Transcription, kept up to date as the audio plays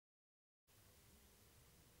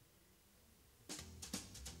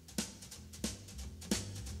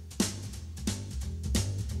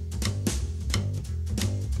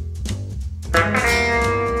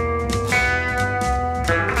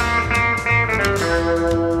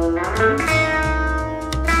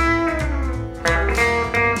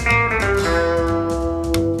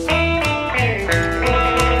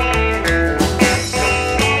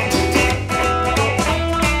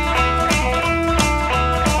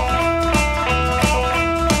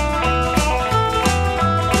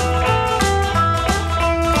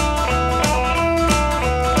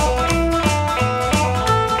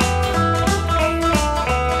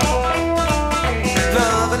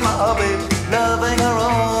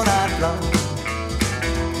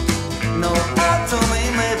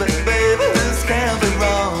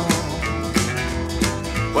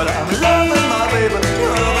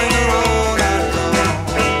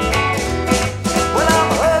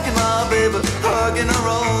hugging her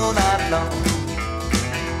all night long.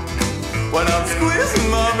 When I'm squeezing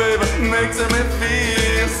my baby, makes me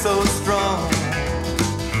feel so strong.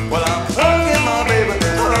 Well, I'm hugging my baby,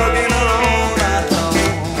 hugging her all night long.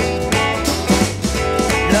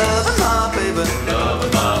 Loving my baby,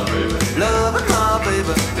 loving my baby, loving my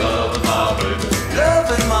baby, loving my baby,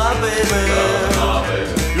 loving my baby,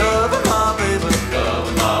 loving my baby,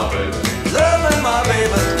 loving my baby, loving my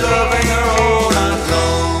baby, loving her all night long.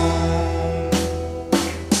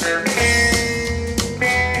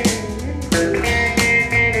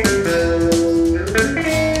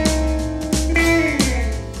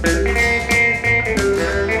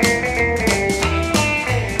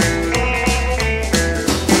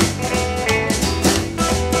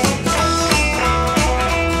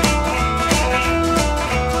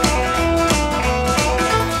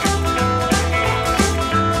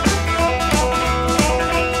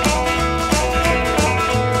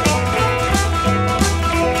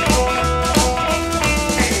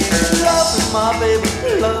 My baby,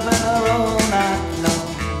 loving her all night long.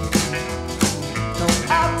 No,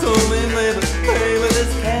 I told me, baby,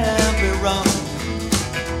 this can't be wrong.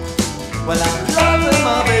 Well, I'm loving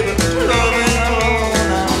my baby, loving her all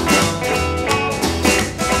night long.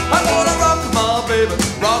 I'm gonna rock my baby,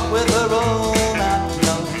 rock with her all night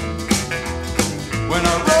long. When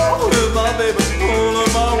I roll with my baby, all of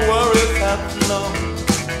my worries have flown.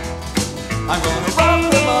 I'm gonna rock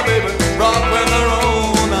with my baby, rock with her